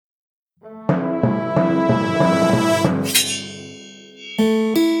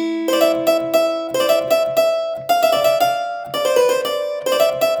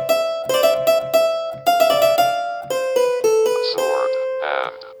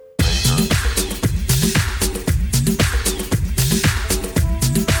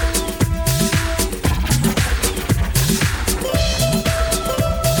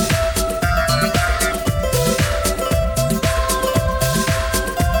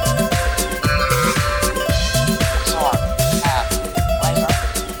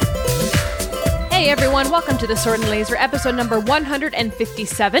welcome to the Sword and Laser, episode number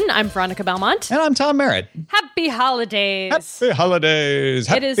 157. I'm Veronica Belmont. And I'm Tom Merritt. Happy holidays. Happy holidays.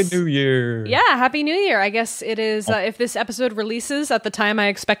 Happy New Year. Yeah, Happy New Year. I guess it is, if this episode releases at the time I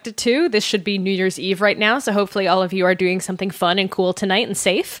expect it to, this should be New Year's Eve right now, so hopefully all of you are doing something fun and cool tonight and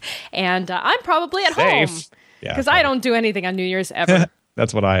safe. And I'm probably at home. Because I don't do anything on New Year's ever.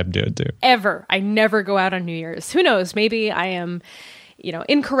 That's what I am doing too. Ever. I never go out on New Year's. Who knows? Maybe I am...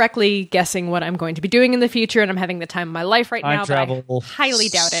 incorrectly guessing what I'm going to be doing in the future, and I'm having the time of my life right now, but I highly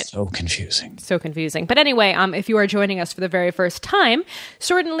doubt it. So confusing. So confusing. But anyway, if you are joining us for the very first time,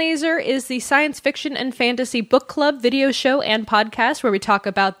 Sword and Laser is the science fiction and fantasy book club, video show, and podcast where we talk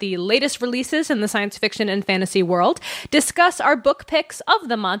about the latest releases in the science fiction and fantasy world, discuss our book picks of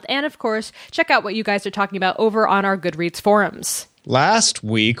the month, and of course, check out what you guys are talking about over on our Goodreads forums. Last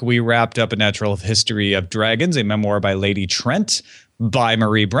week, we wrapped up A Natural History of Dragons, a memoir by Lady Trent, by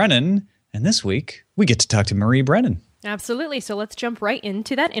Marie Brennan. And this week, we get to talk to Marie Brennan. Absolutely. So let's jump right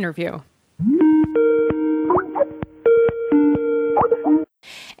into that interview.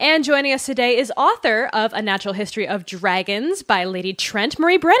 And joining us today is author of A Natural History of Dragons by Lady Trent,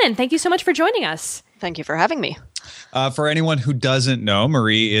 Marie Brennan. Thank you so much for joining us. Thank you for having me. For anyone who doesn't know,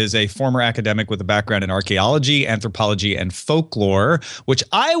 Marie is a former academic with a background in archaeology, anthropology, and folklore, which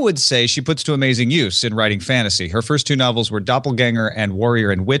I would say she puts to amazing use in writing fantasy. Her first two novels were Doppelganger and Warrior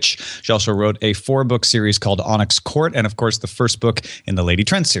and Witch. She also wrote a 4-book series called Onyx Court, and of course the first book in the Lady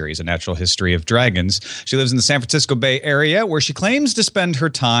Trent series, A Natural History of Dragons. She lives in the San Francisco Bay Area, where she claims to spend her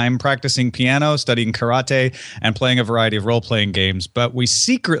time practicing piano, studying karate, and playing a variety of role-playing games, but we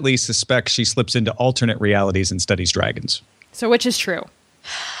secretly suspect she slips into alternate realities and studies dragons. So which is true?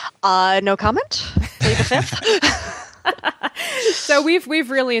 No comment. Plead the fifth. So we've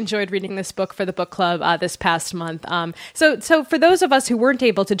really enjoyed reading this book for the book club this past month. So for those of us who weren't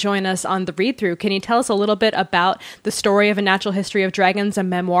able to join us on the read-through, can you tell us a little bit about the story of A Natural History of Dragons, a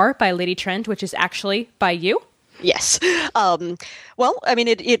memoir by Lady Trent, which is actually by you? Yes. Well, I mean,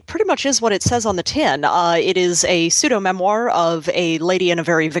 it pretty much is what it says on the tin. It is a pseudo-memoir of a lady in a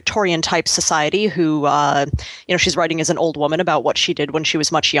very Victorian-type society who, she's writing as an old woman about what she did when she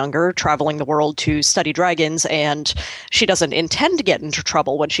was much younger, traveling the world to study dragons, and she doesn't intend to get into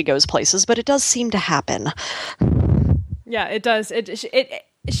trouble when she goes places, but it does seem to happen. Yeah, it does.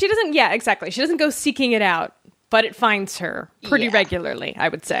 She doesn't, yeah, exactly. She doesn't go seeking it out, but it finds her pretty regularly, I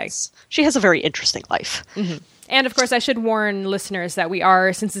would say. Yes. She has a very interesting life. Mm-hmm. And of course, I should warn listeners that we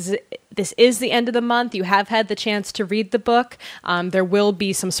are, since this is the end of the month, you have had the chance to read the book. There will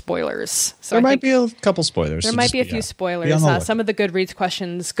be some spoilers. So there might be a couple spoilers. There might be a few spoilers. Some of the Goodreads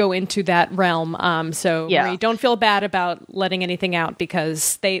questions go into that realm. So Marie, don't feel bad about letting anything out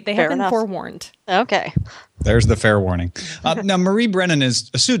because they have been forewarned. Okay. There's the fair warning. Now, Marie Brennan is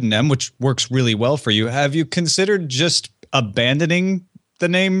a pseudonym, which works really well for you. Have you considered just abandoning the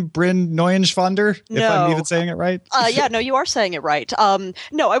name Bryn Neuenschwander, if I'm even saying it right? No, you are saying it right.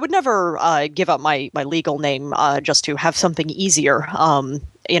 No, I would never give up my legal name just to have something easier. I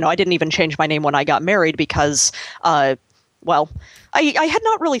didn't even change my name when I got married because, I had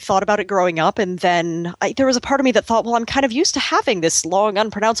not really thought about it growing up, and then there was a part of me that thought, well, I'm kind of used to having this long,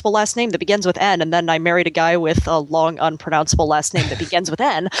 unpronounceable last name that begins with N, and then I married a guy with a long, unpronounceable last name that begins with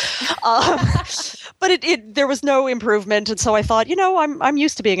N. But there was no improvement, and so I thought, I'm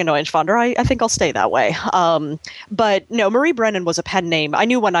used to being a Neuenschwander. I think I'll stay that way. But no, Marie Brennan was a pen name. I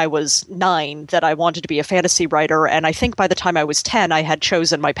knew when I was 9 that I wanted to be a fantasy writer, and I think by the time I was 10, I had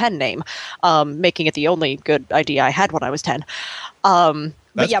chosen my pen name, making it the only good idea I had when I was 10. That's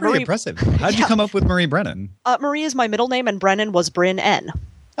pretty impressive. How'd you come up with Marie Brennan? Marie is my middle name, and Brennan was Bryn N.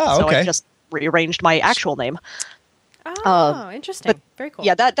 Oh, okay. So I just rearranged my actual name. Oh, interesting. Very cool.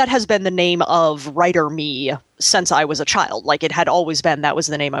 Yeah, that has been the name of writer me since I was a child. Like, it had always been that was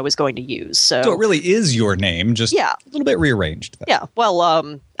the name I was going to use. So it really is your name, just a little bit rearranged. Yeah.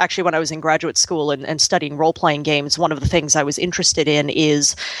 Well, actually, when I was in graduate school and studying role-playing games, one of the things I was interested in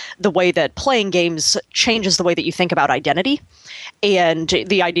is the way that playing games changes the way that you think about identity. And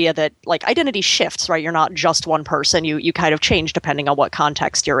the idea that, like, identity shifts, right? You're not just one person. You kind of change depending on what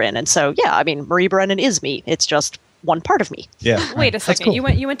context you're in. And so, Marie Brennan is me. It's just one part of me. Yeah. Wait a second. Cool.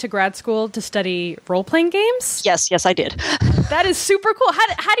 You went to grad school to study role-playing games? Yes, I did. That is super cool.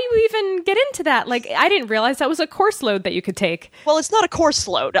 How do you even get into that? Like, I didn't realize that was a course load that you could take. Well, it's not a course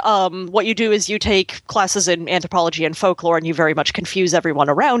load. What you do is you take classes in anthropology and folklore, and you very much confuse everyone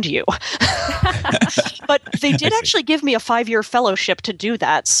around you. But they did actually give me a 5-year fellowship to do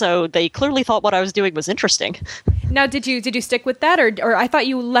that, so they clearly thought what I was doing was interesting. Now, did you stick with that, or I thought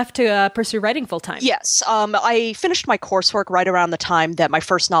you left to pursue writing full time? Yes, I finished my coursework right around the time that my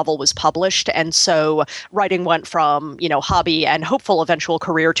first novel was published, and so writing went from hobby and hopeful eventual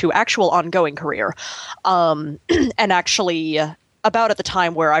career to actual ongoing career, and actually. About at the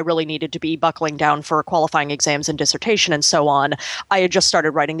time where I really needed to be buckling down for qualifying exams and dissertation and so on, I had just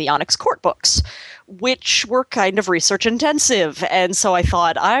started writing the Onyx Court books, which were kind of research intensive. And so I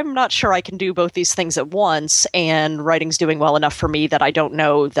thought, I'm not sure I can do both these things at once, and writing's doing well enough for me that I don't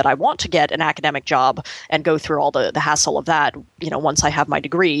know that I want to get an academic job and go through all the hassle of that, once I have my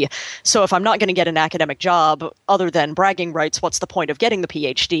degree. So if I'm not going to get an academic job, other than bragging rights, what's the point of getting the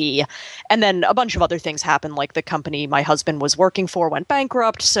PhD? And then a bunch of other things happened, like the company my husband was working for went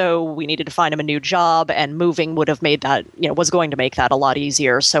bankrupt, so we needed to find him a new job, and moving would have made that, was going to make that a lot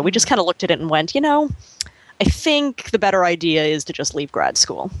easier. So we just kind of looked at it and went, I think the better idea is to just leave grad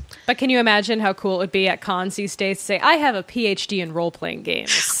school. But can you imagine how cool it would be at cons these days to say, I have a PhD in role-playing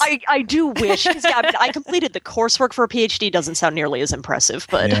games? I do wish. I completed the coursework for a PhD. Doesn't sound nearly as impressive,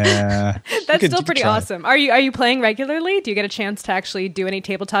 but yeah. That's still pretty awesome. Are you playing regularly? Do you get a chance to actually do any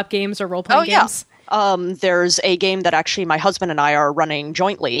tabletop games or role-playing games? There's a game that actually my husband and I are running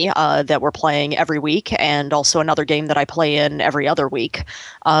jointly that we're playing every week, and also another game that I play in every other week.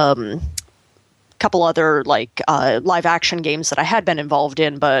 Couple other live action games that I had been involved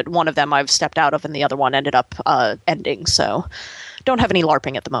in, but one of them I've stepped out of and the other one ended up ending. So don't have any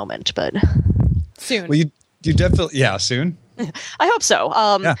LARPing at the moment, but soon. Well, you definitely, soon. I hope so.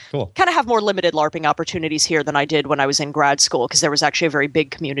 Yeah, cool. Kind of have more limited LARPing opportunities here than I did when I was in grad school, because there was actually a very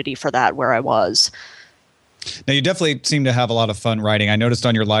big community for that where I was. Now, you definitely seem to have a lot of fun writing. I noticed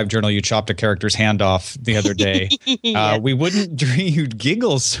on your live journal you chopped a character's hand off the other day. Yeah. We wouldn't dream you'd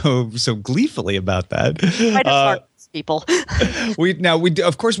giggle so gleefully about that. I just people. we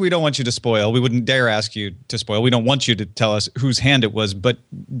of course we don't want you to spoil. We wouldn't dare ask you to spoil. We don't want you to tell us whose hand it was. But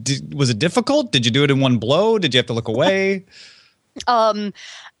was it difficult? Did you do it in one blow? Did you have to look away?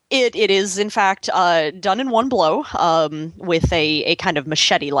 It is, in fact, done in one blow with a kind of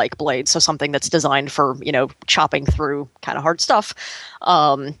machete-like blade, so something that's designed for, chopping through kind of hard stuff.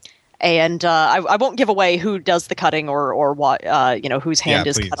 And I won't give away who does the cutting or what, whose hand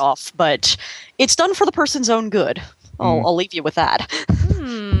is cut off, but it's done for the person's own good. I'll leave you with that.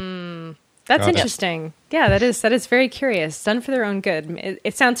 That's interesting. Yeah, that is very curious. Done for their own good.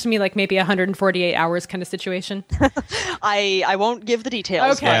 It sounds to me like maybe 148 hours kind of situation. I won't give the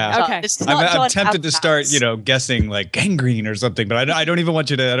details. Okay. Okay. I'm tempted to start, guessing like gangrene or something, but I don't even want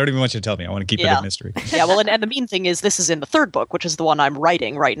you to tell me. I want to keep it a mystery. Yeah. Well, and the mean thing is, this is in the third book, which is the one I'm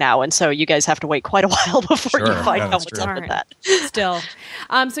writing right now, and so you guys have to wait quite a while before you find out what's up with that. Still,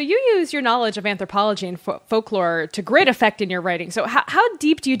 so you use your knowledge of anthropology and folklore to great effect in your writing. So how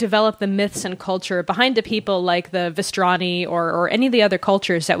deep do you develop the myths and culture behind the people like the Vistrani or any of the other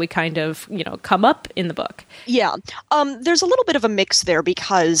cultures that we kind of, come up in the book? Yeah. There's a little bit of a mix there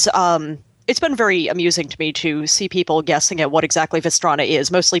because it's been very amusing to me to see people guessing at what exactly Vistrana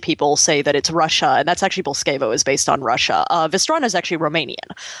is. Mostly people say that it's Russia, and that's actually Bolskevo is based on Russia. Vistrana is actually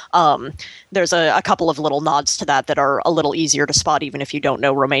Romanian. There's a couple of little nods to that are a little easier to spot even if you don't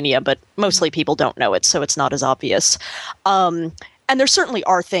know Romania, but mostly people don't know it, so it's not as obvious. And there certainly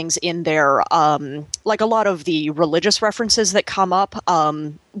are things in there, like a lot of the religious references that come up.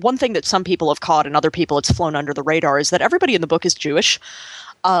 One thing that some people have caught and other people it's flown under the radar is that everybody in the book is Jewish.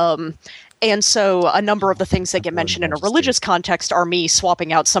 And so a number of the things that get mentioned in a religious context are me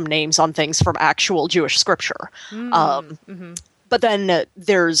swapping out some names on things from actual Jewish scripture. But then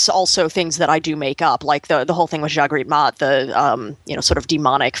there's also things that I do make up, like the whole thing with Jagrit Mat, the sort of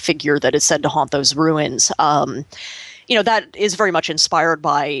demonic figure that is said to haunt those ruins. That is very much inspired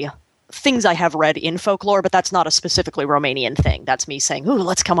by things I have read in folklore, but that's not a specifically Romanian thing. That's me saying, ooh,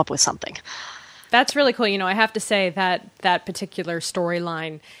 let's come up with something. That's really cool. I have to say that particular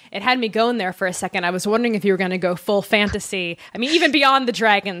storyline, it had me going there for a second. I was wondering if you were going to go full fantasy. I mean, even beyond the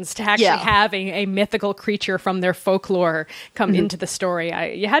dragons, to actually have a mythical creature from their folklore come into the story.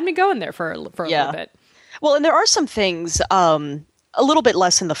 You had me going there for a little bit. Well, and there are some things, a little bit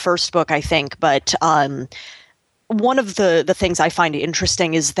less in the first book, I think, but one of the things I find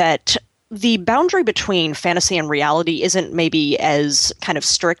interesting is that the boundary between fantasy and reality isn't maybe as kind of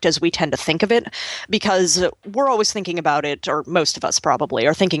strict as we tend to think of it, because we're always thinking about it, or most of us probably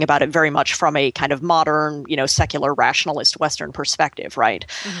are thinking about it very much from a kind of modern, secular rationalist Western perspective, right?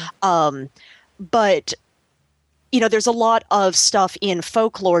 But there's a lot of stuff in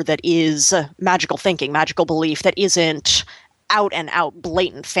folklore that is magical thinking, magical belief that isn't out and out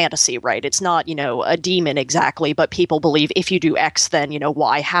blatant fantasy, right? It's not, a demon exactly, but people believe if you do X, then,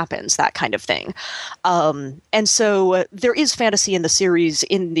 Y happens, that kind of thing. And so there is fantasy in the series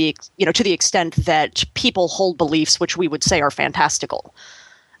in the, to the extent that people hold beliefs which we would say are fantastical,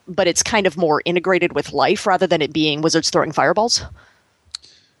 but it's kind of more integrated with life rather than it being wizards throwing fireballs.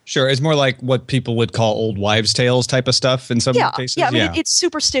 Sure. It's more like what people would call old wives' tales type of stuff in some cases. Yeah, I mean, it's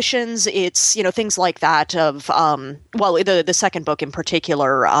superstitions. It's, things like that of, the second book in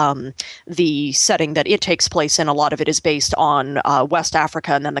particular, the setting that it takes place in, a lot of it is based on West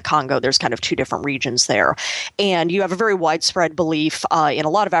Africa and then the Congo. There's kind of two different regions there. And you have a very widespread belief in a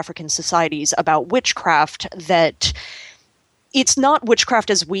lot of African societies about witchcraft that it's not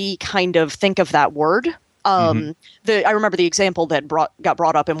witchcraft as we kind of think of that word. I remember the example that got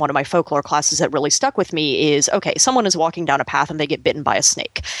brought up in one of my folklore classes that really stuck with me is, okay, someone is walking down a path and they get bitten by a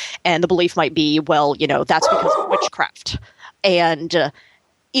snake. And the belief might be, well, that's because of witchcraft. And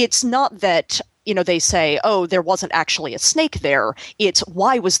it's not that, they say, oh, there wasn't actually a snake there. It's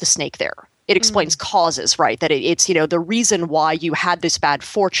why was the snake there? It explains causes, right? That it's, the reason why you had this bad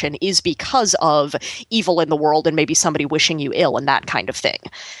fortune is because of evil in the world and maybe somebody wishing you ill and that kind of thing.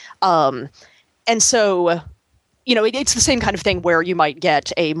 And so, it's the same kind of thing where you might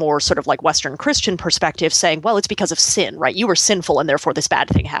get a more sort of like Western Christian perspective saying, well, it's because of sin, right? You were sinful and therefore this bad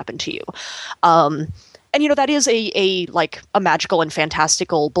thing happened to you. And, that is a magical and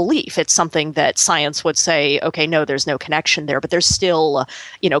fantastical belief. It's something that science would say, okay, no, there's no connection there, but there's still,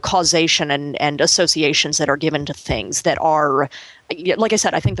 causation and associations that are given to things that are, like I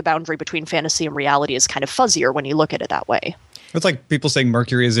said, I think the boundary between fantasy and reality is kind of fuzzier when you look at it that way. It's like people saying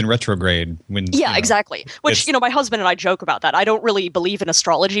Mercury is in retrograde. Exactly. Which, my husband and I joke about that. I don't really believe in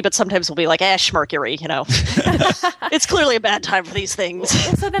astrology, but sometimes we'll be like, Mercury, It's clearly a bad time for these things.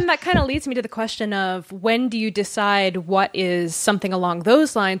 Well, so then that kind of leads me to the question of when do you decide what is something along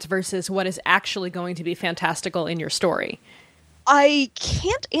those lines versus what is actually going to be fantastical in your story? I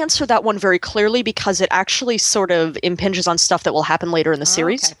can't answer that one very clearly because it actually sort of impinges on stuff that will happen later in the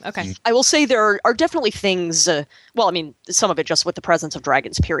series. Okay. I will say there are definitely things, some of it just with the presence of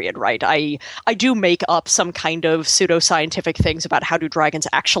dragons, period, right? I do make up some kind of pseudoscientific things about how do dragons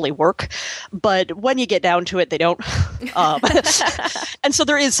actually work, but when you get down to it, they don't. And so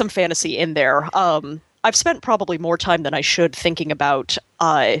there is some fantasy in there. I've spent probably more time than I should thinking about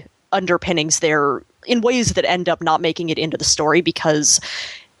underpinnings there in ways that end up not making it into the story, because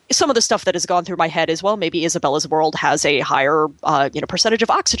some of the stuff that has gone through my head is, well, maybe Isabella's world has a higher percentage of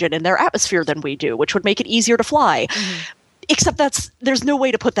oxygen in their atmosphere than we do, which would make it easier to fly. Except there's no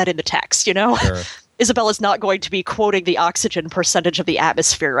way to put that in the text, Sure. Isabella's not going to be quoting the oxygen percentage of the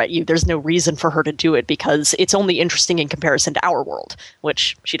atmosphere at you. There's no reason for her to do it because it's only interesting in comparison to our world,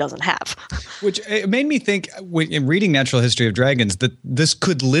 which she doesn't have. Which it made me think, in reading Natural History of Dragons, that this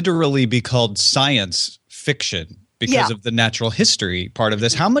could literally be called science fiction because of the natural history part of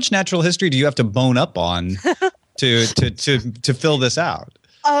this. How much natural history do you have to bone up on to fill this out?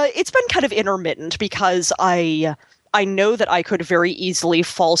 It's been kind of intermittent because I know that I could very easily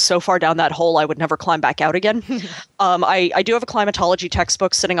fall so far down that hole I would never climb back out again. I do have a climatology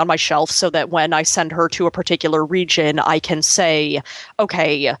textbook sitting on my shelf so that when I send her to a particular region, I can say,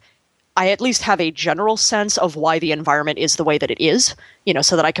 okay, I at least have a general sense of why the environment is the way that it is,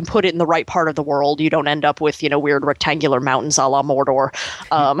 so that I can put it in the right part of the world. You don't end up with, weird rectangular mountains a la Mordor.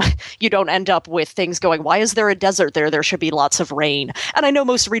 You don't end up with things going, why is there a desert there? There should be lots of rain. And I know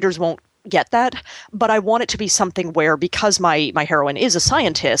most readers won't get that, but I want it to be something where, because my heroine is a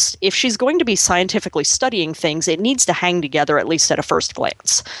scientist, if she's going to be scientifically studying things, it needs to hang together at least at a first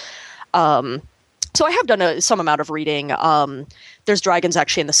glance. So I have done some amount of reading. There's dragons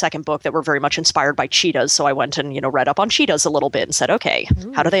actually in the second book that were very much inspired by cheetahs, so I went and read up on cheetahs a little bit and said, okay,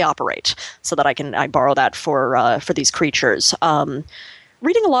 how do they operate, so that I borrow that for these creatures.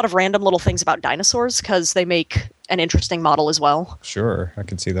 Reading a lot of random little things about dinosaurs because they make an interesting model as well. Sure, I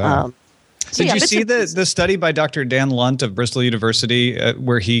can see that. Did you see the study by Dr. Dan Lunt of Bristol University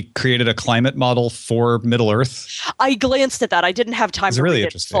where he created a climate model for Middle Earth? I glanced at that. I didn't have time to really read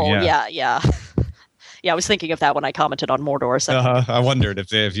interesting, it full. Yeah. Yeah, I was thinking of that when I commented on Mordor. So. I wondered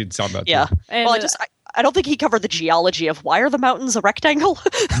if you'd saw that. Yeah. Too. And, well, I don't think he covered the geology of why are the mountains a rectangle.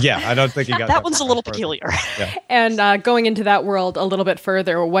 Yeah, I don't think he got that one's a little peculiar. Yeah. And going into that world a little bit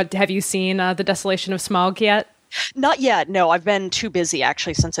further, what have you seen The Desolation of Smaug yet? Not yet. No, I've been too busy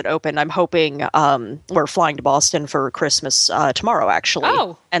actually since it opened. I'm hoping we're flying to Boston for Christmas tomorrow, actually.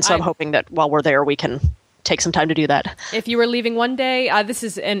 Oh, and so I'm hoping that while we're there, we can take some time to do that. If you were leaving one day, this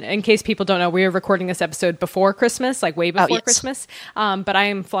is, in case people don't know, we are recording this episode before Christmas, like way before Christmas. But I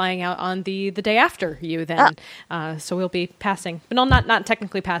am flying out on the day after you then. So we'll be passing. But no, not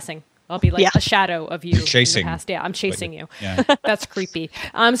technically passing. I'll be like a shadow of you. Chasing. In the past. Yeah, I'm chasing you. Yeah. That's creepy.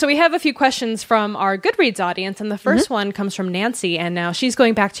 So we have a few questions from our Goodreads audience, and the first one comes from Nancy, and now she's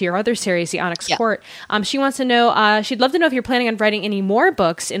going back to your other series, The Onyx Court. She wants to know, she'd love to know if you're planning on writing any more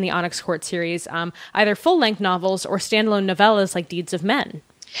books in the Onyx Court series, either full-length novels or standalone novellas like Deeds of Men.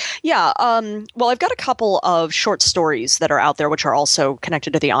 Yeah, well, I've got a couple of short stories that are out there, which are also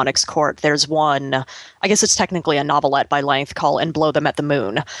connected to the Onyx Court. There's one, I guess it's technically a novelette by length, called And Blow Them at the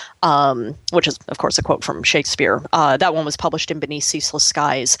Moon, which is, of course, a quote from Shakespeare. That one was published in Beneath Ceaseless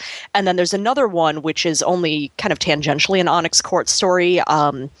Skies. And then there's another one, which is only kind of tangentially an Onyx Court story.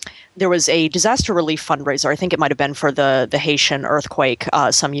 There was a disaster relief fundraiser, I think it might have been for the Haitian earthquake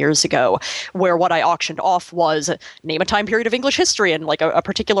some years ago, where what I auctioned off was name a time period of English history and like a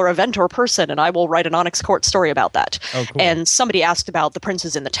particular event or person, and I will write an Onyx Court story about that. Oh, cool. And somebody asked about the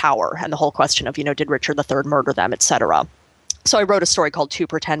princes in the tower and the whole question of, did Richard III murder them, etc. So I wrote a story called Two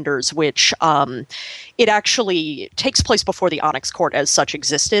Pretenders, which it actually takes place before the Onyx Court as such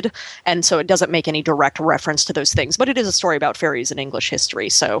existed, and so it doesn't make any direct reference to those things, but it is a story about fairies in English history,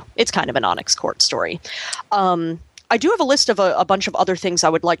 so it's kind of an Onyx Court story. I do have a list of a bunch of other things I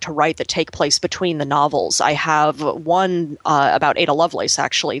would like to write that take place between the novels. I have one about Ada Lovelace,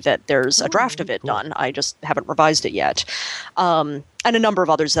 actually, that there's a draft of it done. I just haven't revised it yet. And a number of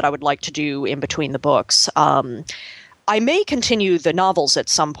others that I would like to do in between the books. I may continue the novels at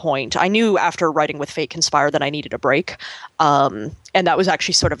some point. I knew after writing With Fate Conspire that I needed a break, and that was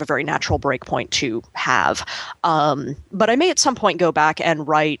actually sort of a very natural break point to have. But I may at some point go back and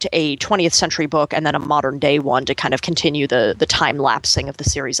write a 20th century book and then a modern day one to kind of continue the time lapsing of the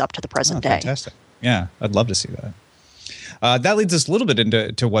series up to the present day. Fantastic. Yeah, I'd love to see that. That leads us a little bit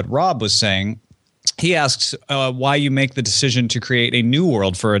into what Rob was saying. He asks why you make the decision to create a new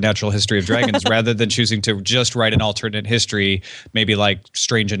world for A Natural History of Dragons rather than choosing to just write an alternate history, maybe like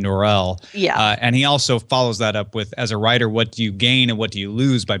Strange and Norrell. Yeah. And he also follows that up with, as a writer, what do you gain and what do you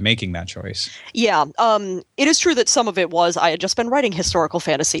lose by making that choice? Yeah. It is true that some of it was I had just been writing historical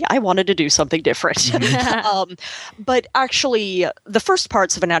fantasy. I wanted to do something different. But actually, the first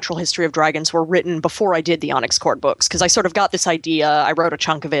parts of A Natural History of Dragons were written before I did the Onyx Court books, because I sort of got this idea, I wrote a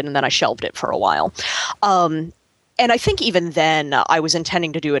chunk of it, and then I shelved it for a while. And I think even then I was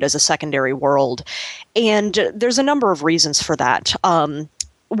intending to do it as a secondary world. And there's a number of reasons for that.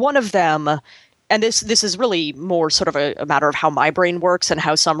 One of them, and this is really more sort of a matter of how my brain works and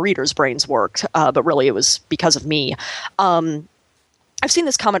how some readers' brains work, but really it was because of me. I've seen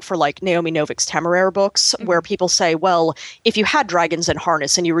this comment for like Naomi Novik's Temeraire books, where people say, well, if you had dragons in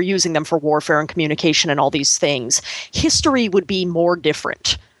harness and you were using them for warfare and communication and all these things, history would be more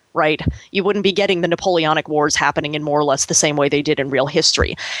different. Right? You wouldn't be getting the Napoleonic Wars happening in more or less the same way they did in real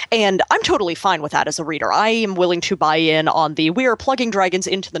history. And I'm totally fine with that as a reader. I am willing to buy in on we are plugging dragons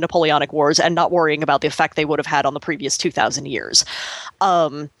into the Napoleonic Wars and not worrying about the effect they would have had on the previous 2,000 years.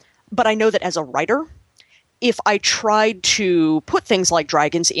 But I know that as a writer, if I tried to put things like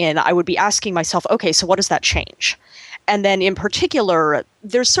dragons in, I would be asking myself, okay, so what does that change? And then in particular,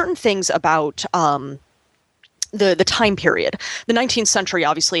 there's certain things about the time period. The 19th century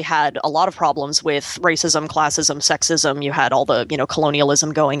obviously had a lot of problems with racism, classism, sexism. You had all the,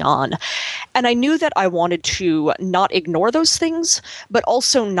 colonialism going on. And I knew that I wanted to not ignore those things, but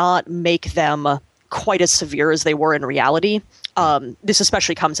also not make them quite as severe as they were in reality. This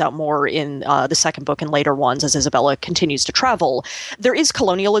especially comes out more in the second book and later ones as Isabella continues to travel. There is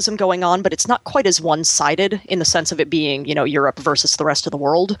colonialism going on, but it's not quite as one-sided in the sense of it being, Europe versus the rest of the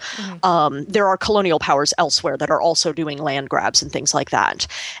world. Mm-hmm. There are colonial powers elsewhere that are also doing land grabs and things like that.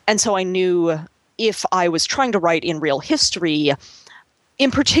 And so I knew if I was trying to write in real history,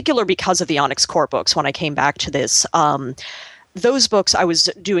 in particular because of the Onyx Court books, when I came back to this, those books, I was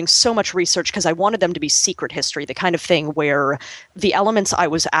doing so much research because I wanted them to be secret history, the kind of thing where the elements I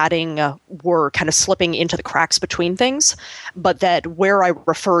was adding were kind of slipping into the cracks between things, but that where I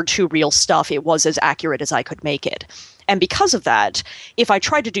referred to real stuff, it was as accurate as I could make it. And because of that, if I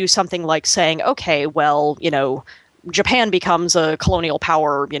tried to do something like saying, okay, well, Japan becomes a colonial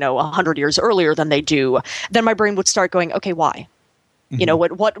power, 100 years earlier than they do, then my brain would start going, okay, why?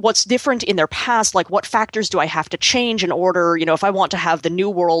 What's different in their past? Like, what factors do I have to change in order, if I want to have the new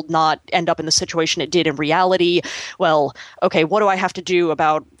world not end up in the situation it did in reality? Well, okay, what do I have to do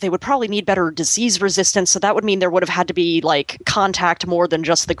about, they would probably need better disease resistance. So that would mean there would have had to be like contact more than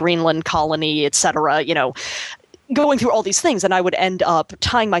just the Greenland colony, et cetera. going through all these things, and I would end up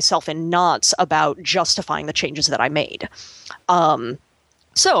tying myself in knots about justifying the changes that I made.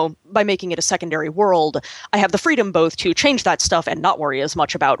 So by making it a secondary world, I have the freedom both to change that stuff and not worry as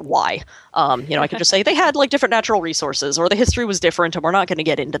much about why. I could just say they had like different natural resources, or the history was different, and we're not going to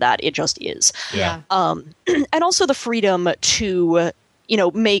get into that. It just is. Yeah. And also the freedom to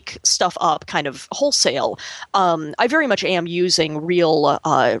make stuff up kind of wholesale. I very much am using real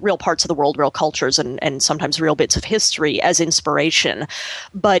parts of the world, real cultures, and sometimes real bits of history as inspiration.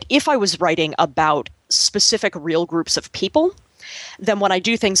 But if I was writing about specific real groups of people, then when I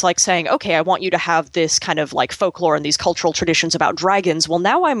do things like saying, okay, I want you to have this kind of like folklore and these cultural traditions about dragons, well,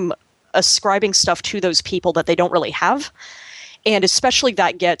 now I'm ascribing stuff to those people that they don't really have. And especially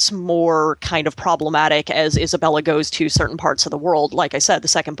that gets more kind of problematic as Isabella goes to certain parts of the world. Like I said, the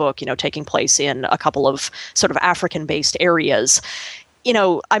second book, taking place in a couple of sort of African-based areas.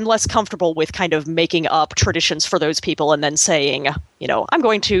 I'm less comfortable with kind of making up traditions for those people and then saying, I'm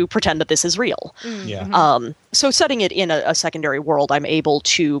going to pretend that this is real. Yeah. So setting it in a secondary world, I'm able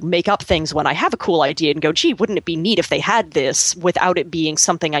to make up things when I have a cool idea and go, gee, wouldn't it be neat if they had this, without it being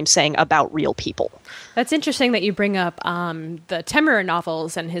something I'm saying about real people. That's interesting that you bring up the Temuera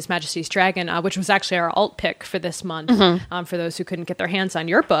novels and His Majesty's Dragon, which was actually our alt pick for this month, for those who couldn't get their hands on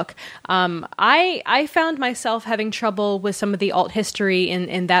your book. I found myself having trouble with some of the alt history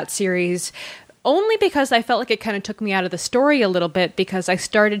in that series, only because I felt like it kind of took me out of the story a little bit, because I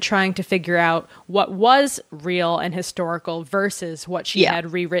started trying to figure out what was real and historical versus what she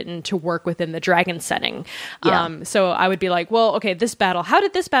had rewritten to work within the dragon setting. So I would be like, well, okay, this battle, how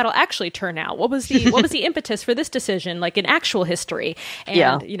did this battle actually turn out? What was the impetus for this decision, like in actual history?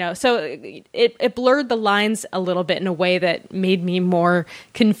 And, so it blurred the lines a little bit in a way that made me more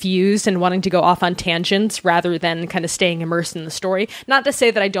confused and wanting to go off on tangents rather than kind of staying immersed in the story. Not to say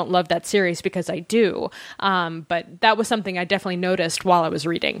that I don't love that series, because I do. But that was something I definitely noticed while I was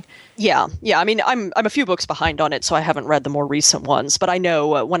reading. Yeah. I mean, I'm a few books behind on it, so I haven't read the more recent ones. But I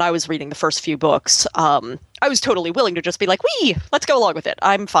know when I was reading the first few books, I was totally willing to just be like, let's go along with it.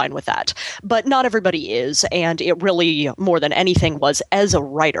 I'm fine with that. But not everybody is. And it really, more than anything, was as a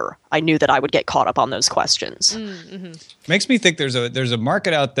writer, I knew that I would get caught up on those questions. Makes me think there's a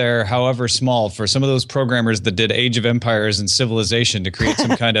market out there, however small, for some of those programmers that did Age of Empires and Civilization to create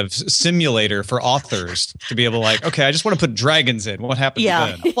some kind of simulator for authors to be able to like, okay, I just want to put dragons in. What happens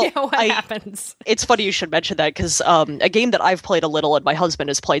then? Well, What happens? It's funny you should mention that, because a game that I've played a little and my husband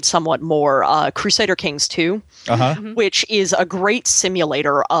has played somewhat more, Crusader Kings 2, which is a great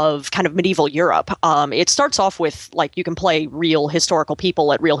simulator of kind of medieval Europe. It starts off with, like, you can play real historical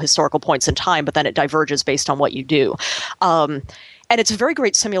people at real historical points in time, but then it diverges based on what you do. And it's a very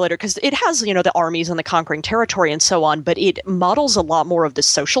great simulator because it has, the armies and the conquering territory and so on, but it models a lot more of the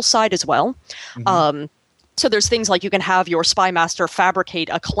social side as well. So there's things like you can have your spy master fabricate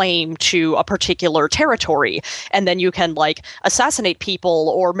a claim to a particular territory, and then you can like assassinate people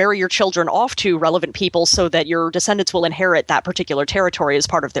or marry your children off to relevant people so that your descendants will inherit that particular territory as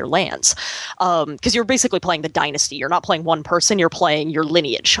part of their lands. Because you're basically playing the dynasty. You're not playing one person, you're playing your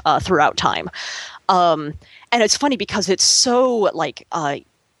lineage throughout time. And it's funny because it's so like,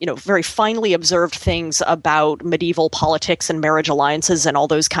 very finely observed things about medieval politics and marriage alliances and all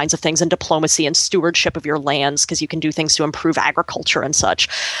those kinds of things, and diplomacy and stewardship of your lands, because you can do things to improve agriculture and such.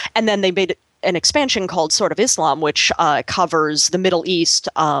 And then they made an expansion called Sword of Islam, which covers the Middle East,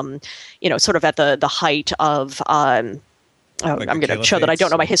 sort of at the height of... Like I'm going to show that I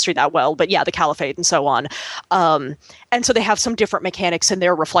don't know my history that well, but yeah, the Caliphate and so on. And so they have some different mechanics in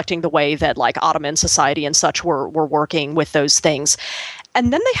there reflecting the way that like Ottoman society and such were working with those things.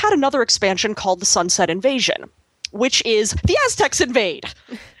 And then they had another expansion called the Sunset Invasion, which is the Aztecs invade.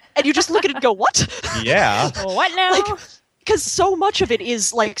 And you just look at it and go, what? Yeah. What now? Because so much of it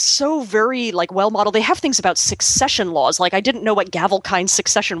is like so very like well modeled. They have things about succession laws. Like I didn't know what gavel-kind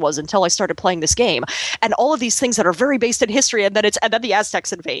succession was until I started playing this game, and all of these things that are very based in history. And then then the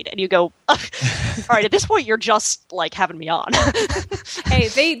Aztecs invade, and you go, all right. At this point, you're just like having me on. Hey,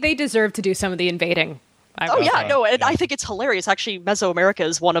 they deserve to do some of the invading. I think it's hilarious. Actually, Mesoamerica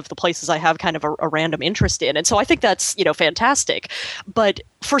is one of the places I have kind of a random interest in, and so I think that's fantastic. But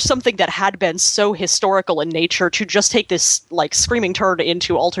for something that had been so historical in nature, to just take this like screaming turn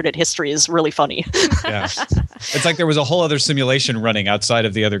into alternate history is really funny. Yeah, it's like there was a whole other simulation running outside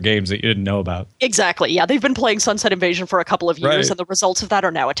of the other games that you didn't know about. Exactly. Yeah, they've been playing Sunset Invasion for a couple of years, and the results of that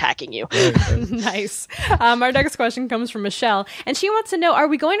are now attacking you. Right. Nice. Our next question comes from Michelle, and she wants to know: are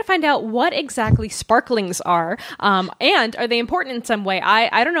we going to find out what exactly sparklings are, and are they important in some way?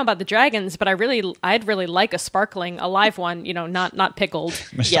 I don't know about the dragons, but I'd really like a sparkling, a live one, not pickled.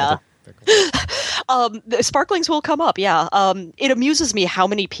 Yeah. The sparklings will come up, yeah. It amuses me how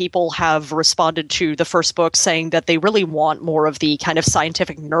many people have responded to the first book saying that they really want more of the kind of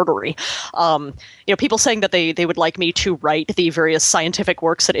scientific nerdery. People saying that they would like me to write the various scientific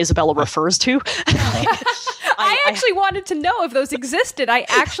works that Isabella refers to. I actually wanted to know if those existed. I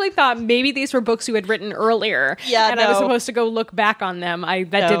actually thought maybe these were books you had written earlier. Yeah, and I was supposed to go look back on them.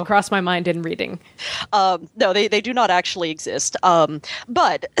 That did cross my mind in reading. No, they do not actually exist.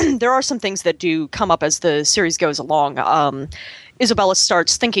 But there are some things that do come up as the series goes along. Isabella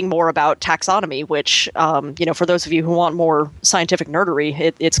starts thinking more about taxonomy, which, for those of you who want more scientific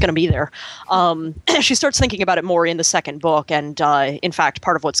nerdery, it's going to be there. She starts thinking about it more in the second book, and in fact,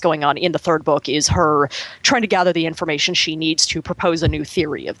 part of what's going on in the third book is her trying to gather the information she needs to propose a new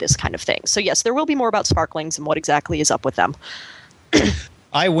theory of this kind of thing. So yes, there will be more about sparklings and what exactly is up with them.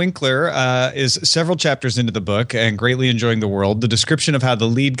 I, Winkler, is several chapters into the book and greatly enjoying the world. The description of how the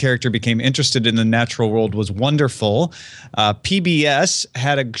lead character became interested in the natural world was wonderful. PBS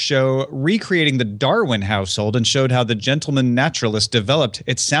had a show recreating the Darwin household and showed how the gentleman naturalist developed.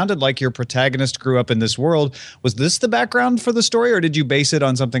 It sounded like your protagonist grew up in this world. Was this the background for the story, or did you base it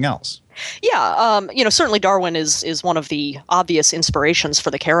on something else? Yeah, certainly Darwin is one of the obvious inspirations for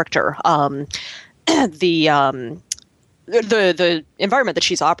the character. The environment that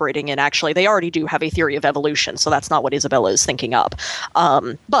she's operating in, actually, they already do have a theory of evolution, so that's not what Isabella is thinking up.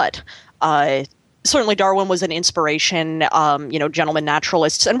 But certainly Darwin was an inspiration, gentleman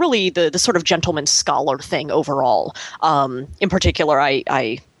naturalists, and really the sort of gentleman scholar thing overall. In particular,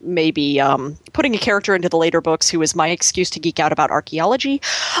 I may be putting a character into the later books who is my excuse to geek out about archaeology.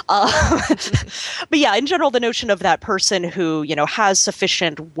 But yeah, in general, the notion of that person who, has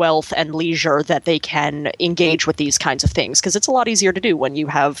sufficient wealth and leisure that they can engage with these kinds of things, because it's a lot easier to do when you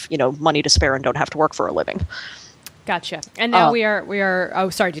have, money to spare and don't have to work for a living. Gotcha. And now we are, oh,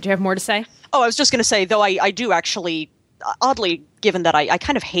 sorry, did you have more to say? Oh, I was just going to say, though I do actually, oddly, given that I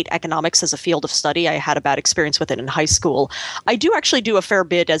kind of hate economics as a field of study, I had a bad experience with it in high school. I do actually do a fair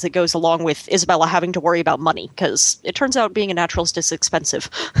bit as it goes along with Isabella having to worry about money, because it turns out being a naturalist is expensive.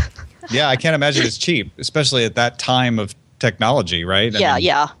 Yeah, I can't imagine it's cheap, especially at that time of technology, right?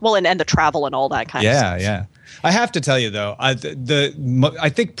 Yeah. Well, and the travel and all that kind of stuff. Yeah. I have to tell you, though, I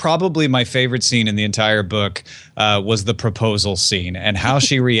think probably my favorite scene in the entire book was the proposal scene and how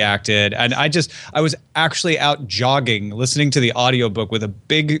she reacted. And I was actually out jogging, listening to the audiobook with a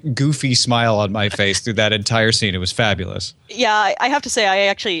big, goofy smile on my face through that entire scene. It was fabulous. Yeah, I have to say,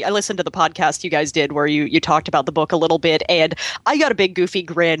 I listened to the podcast you guys did where you talked about the book a little bit, and I got a big, goofy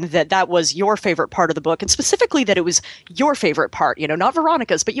grin that was your favorite part of the book, and specifically that it was your favorite part, not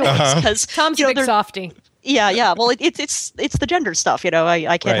Veronica's, but yours. Because Tom's a big softie. Yeah. Well, it's the gender stuff,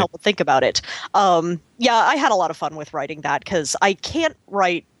 I can't help but think about it. Yeah, I had a lot of fun with writing that because I can't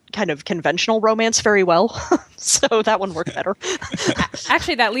write kind of conventional romance very well, so that one worked better.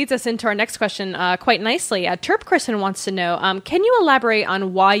 Actually, that leads us into our next question quite nicely. Terp Kristen wants to know, can you elaborate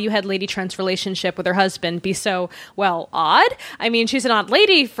on why you had Lady Trent's relationship with her husband be so, odd? I mean, she's an odd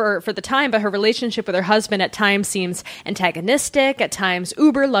lady for the time, but her relationship with her husband at times seems antagonistic, at times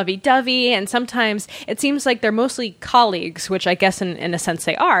uber lovey-dovey, and sometimes it seems like they're mostly colleagues, which I guess in a sense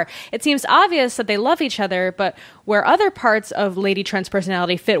they are. It seems obvious that they love each other, but where other parts of Lady Trent's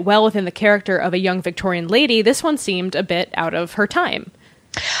personality fit well within the character of a young Victorian lady, this one seemed a bit out of her time.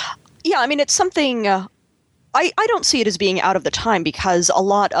 Yeah, I mean, it's something... I don't see it as being out of the time because a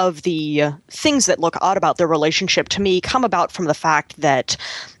lot of the things that look odd about their relationship to me come about from the fact that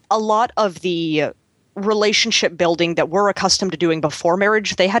a lot of the relationship building that we're accustomed to doing before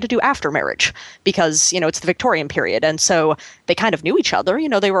marriage, they had to do after marriage because, it's the Victorian period. And so they kind of knew each other,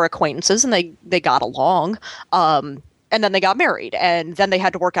 they were acquaintances and they got along. And then they got married and then they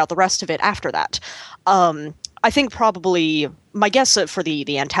had to work out the rest of it after that. I think probably my guess for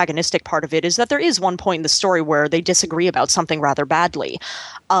the antagonistic part of it is that there is one point in the story where they disagree about something rather badly.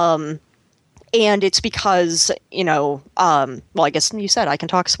 And it's because, I guess you said I can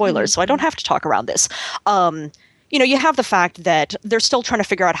talk spoilers, so I don't have to talk around this. You have the fact that they're still trying to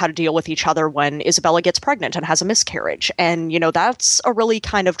figure out how to deal with each other when Isabella gets pregnant and has a miscarriage. And, that's a really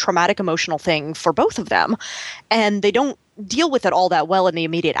kind of traumatic emotional thing for both of them. And they don't deal with it all that well in the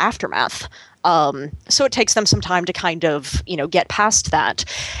immediate aftermath. So it takes them some time to kind of, get past that.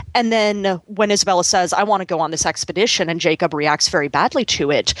 And then when Isabella says, I want to go on this expedition, and Jacob reacts very badly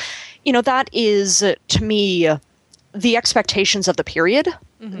to it, that is, to me, the expectations of the period,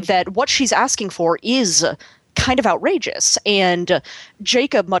 that what she's asking for is kind of outrageous. And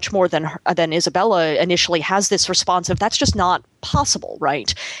Jacob, much more than Isabella, initially has this response of that's just not possible,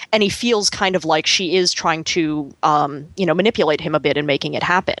 right? And he feels kind of like she is trying to, manipulate him a bit and making it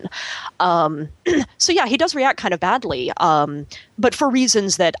happen. So yeah, he does react kind of badly, but for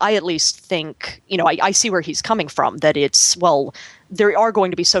reasons that I at least think, I see where he's coming from, that it's, well, there are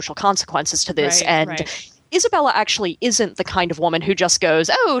going to be social consequences to this. Right. Isabella actually isn't the kind of woman who just goes,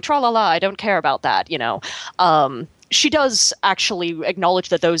 oh, tra-la-la, I don't care about that, She does actually acknowledge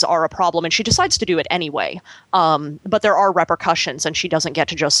that those are a problem, and she decides to do it anyway. But there are repercussions, and she doesn't get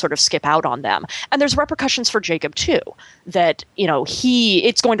to just sort of skip out on them. And there's repercussions for Jacob, too, that,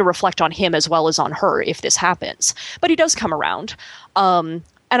 it's going to reflect on him as well as on her if this happens. But he does come around.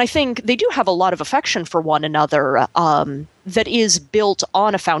 And I think they do have a lot of affection for one another that is built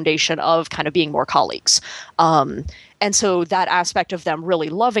on a foundation of kind of being more colleagues. And so that aspect of them really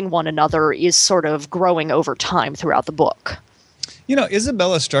loving one another is sort of growing over time throughout the book.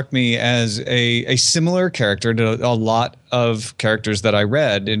 Isabella struck me as a similar character to a lot of characters that I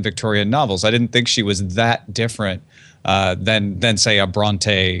read in Victorian novels. I didn't think she was that different than say a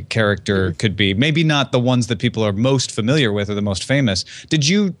Bronte character could be. Maybe not the ones that people are most familiar with or the most famous. Did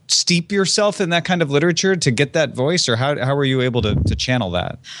you steep yourself in that kind of literature to get that voice, or how were you able to channel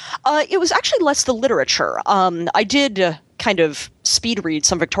that? It was actually less the literature. I did kind of speed read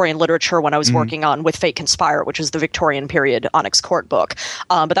some Victorian literature when I was working on With Fate Conspire, which is the Victorian period Onyx Court book.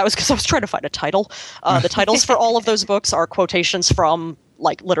 But that was because I was trying to find a title. The titles for all of those books are quotations from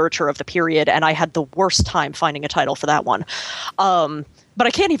literature of the period, and I had the worst time finding a title for that one. But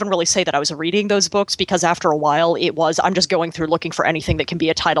I can't even really say that I was reading those books, because after a while I'm just going through looking for anything that can be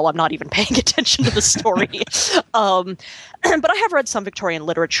a title. I'm not even paying attention to the story. But I have read some Victorian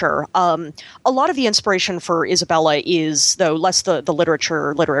literature. A lot of the inspiration for Isabella is, though, less the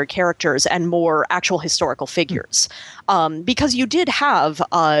literary characters, and more actual historical figures. Because you did have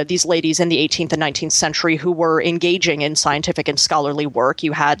these ladies in the 18th and 19th century who were engaging in scientific and scholarly work.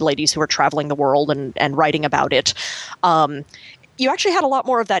 You had ladies who were traveling the world and writing about it. You actually had a lot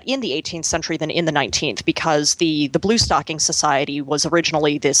more of that in the 18th century than in the 19th, because the Blue Stocking Society was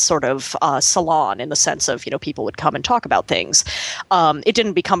originally this sort of salon, in the sense of, people would come and talk about things. It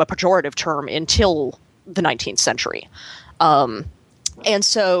didn't become a pejorative term until the 19th century. And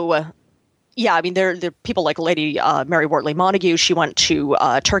so, yeah, I mean, there are people like Lady Mary Wortley Montagu. She went to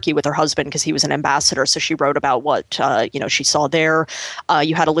Turkey with her husband because he was an ambassador, so she wrote about what, she saw there.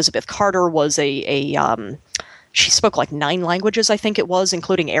 You had Elizabeth Carter was she spoke 9 languages, I think it was,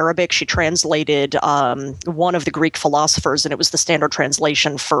 including Arabic. She translated one of the Greek philosophers, and it was the standard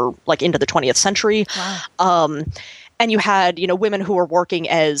translation for into the 20th century. Wow. And you had, women who were working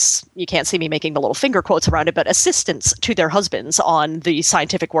as, you can't see me making the little finger quotes around it, but assistants to their husbands on the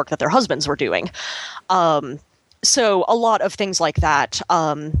scientific work that their husbands were doing. So a lot of things like that.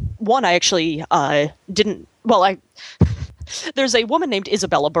 One, I actually there's a woman named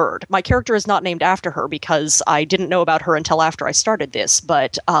Isabella Bird. My character is not named after her because I didn't know about her until after I started this.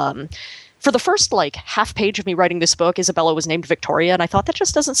 But for the first half page of me writing this book, Isabella was named Victoria, and I thought that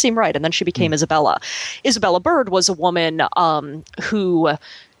just doesn't seem right. And then she became Isabella. Isabella Bird was a woman who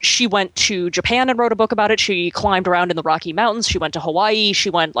she went to Japan and wrote a book about it. She climbed around in the Rocky Mountains. She went to Hawaii. She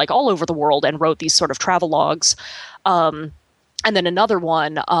went all over the world and wrote these sort of travelogues. And then another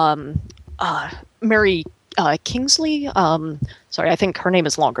one, Mary Kingsley. Sorry, I think her name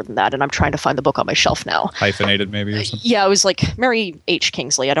is longer than that, and I'm trying to find the book on my shelf now. Hyphenated, maybe, or something? Yeah, it was Mary H.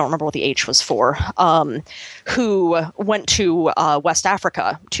 Kingsley. I don't remember what the H was for. Who went to West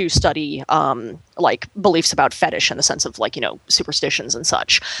Africa to study beliefs about fetish, in the sense of superstitions and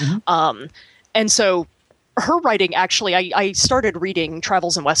such. Mm-hmm. And so her writing, actually, I started reading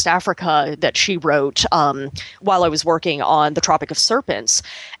Travels in West Africa that she wrote while I was working on The Tropic of Serpents.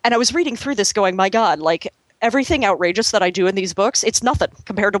 And I was reading through this going, my God, everything outrageous that I do in these books, it's nothing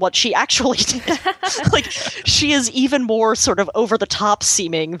compared to what she actually did. She is even more sort of over the top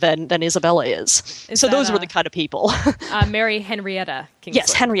seeming than Isabella is. So those were the kind of people. Mary Henrietta Kingsley.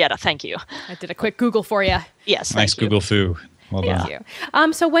 Yes, Henrietta, thank you. I did a quick Google for you. Yes, nice Google foo. Well done. Thank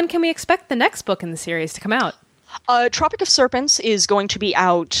you. So when can we expect the next book in the series to come out? Tropic of Serpents is going to be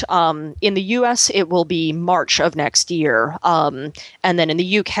out in the U.S. It will be March of next year. And then in the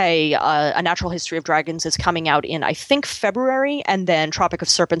U.K., A Natural History of Dragons is coming out in, I think, February. And then Tropic of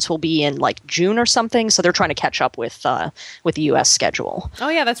Serpents will be in June or something. So they're trying to catch up with the U.S. schedule. Oh,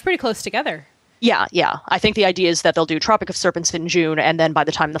 yeah, that's pretty close together. Yeah. I think the idea is that they'll do Tropic of Serpents in June, and then by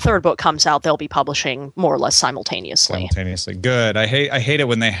the time the third book comes out, they'll be publishing more or less simultaneously. Good. I hate it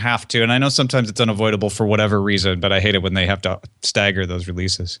when they have to, and I know sometimes it's unavoidable for whatever reason, but I hate it when they have to stagger those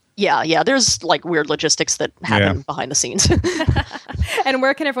releases. Yeah. There's like weird logistics that happen behind the scenes. And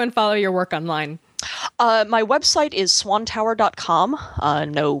where can everyone follow your work online? My website is swantower.com,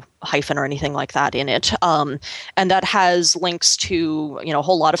 no hyphen or anything like that in it. And that has links to, a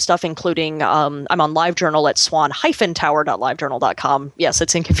whole lot of stuff, including I'm on LiveJournal at swan-tower.livejournal.com. Yes,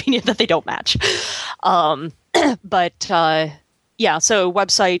 it's inconvenient that they don't match. So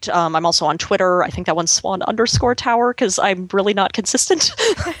website, I'm also on Twitter. I think that one's swan_tower because I'm really not consistent.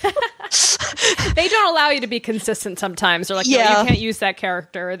 They don't allow you to be consistent sometimes. They're like, no, you can't use that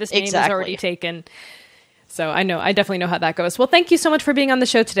character. Or this name is already taken. So I definitely know how that goes. Well, thank you so much for being on the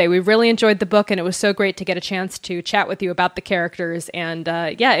show today. We really enjoyed the book, and it was so great to get a chance to chat with you about the characters. And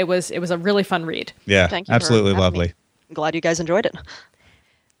it was a really fun read. Yeah, thank you, absolutely lovely. Me. I'm glad you guys enjoyed it.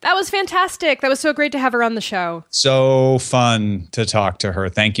 That was fantastic. That was so great to have her on the show. So fun to talk to her.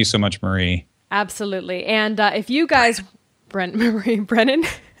 Thank you so much, Marie. Absolutely. And if you guys, Brennan?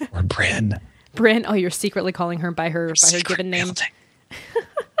 Or Bryn. Bryn. Oh, you're secretly calling her by her given name.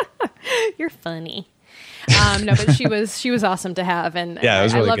 You're funny. No, but she was awesome to have, and it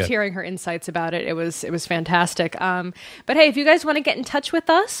was really I loved good. Hearing her insights about it. It was fantastic. But hey, if you guys want to get in touch with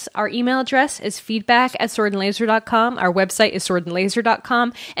us, our email address is feedback@swordandlaser.com. Our website is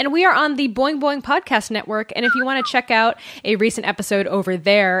swordandlaser.com, and we are on the Boing Boing Podcast Network. And if you want to check out a recent episode over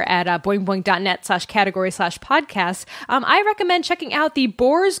there at boingboing.net/category/podcasts, I recommend checking out the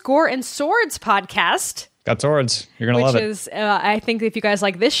Boars, Gore, and Swords podcast. Got swords. You're going to love it. Which is, I think if you guys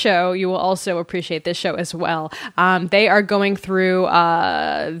like this show, you will also appreciate this show as well. They are going through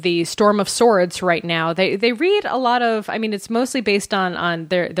the Storm of Swords right now. They read a lot of, it's mostly based on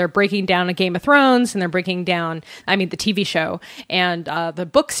they're breaking down a Game of Thrones, and they're breaking down, the TV show, and the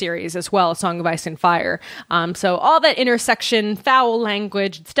book series as well, Song of Ice and Fire. So all that intersection, foul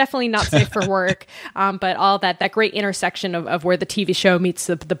language, it's definitely not safe for work, but all that great intersection of where the TV show meets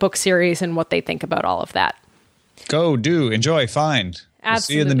the book series and what they think about all of that. Go, do, enjoy, find. We'll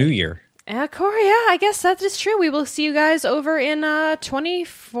see you in the new year. Corey, I guess that is true. We will see you guys over in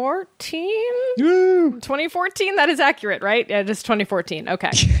 2014? Woo! 2014? That is accurate, right? Yeah, just 2014. Okay.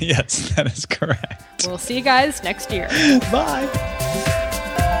 Yes, that is correct. We'll see you guys next year. Bye.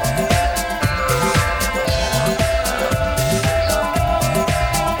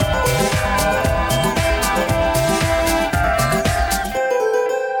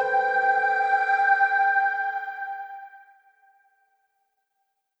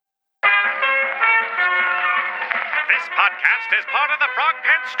 Podcast is part of the Frog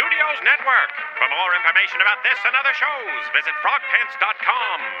Pants Studios Network. For more information about this and other shows, visit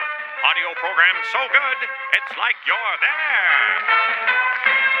frogpants.com. Audio program so good, it's like you're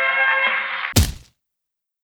there.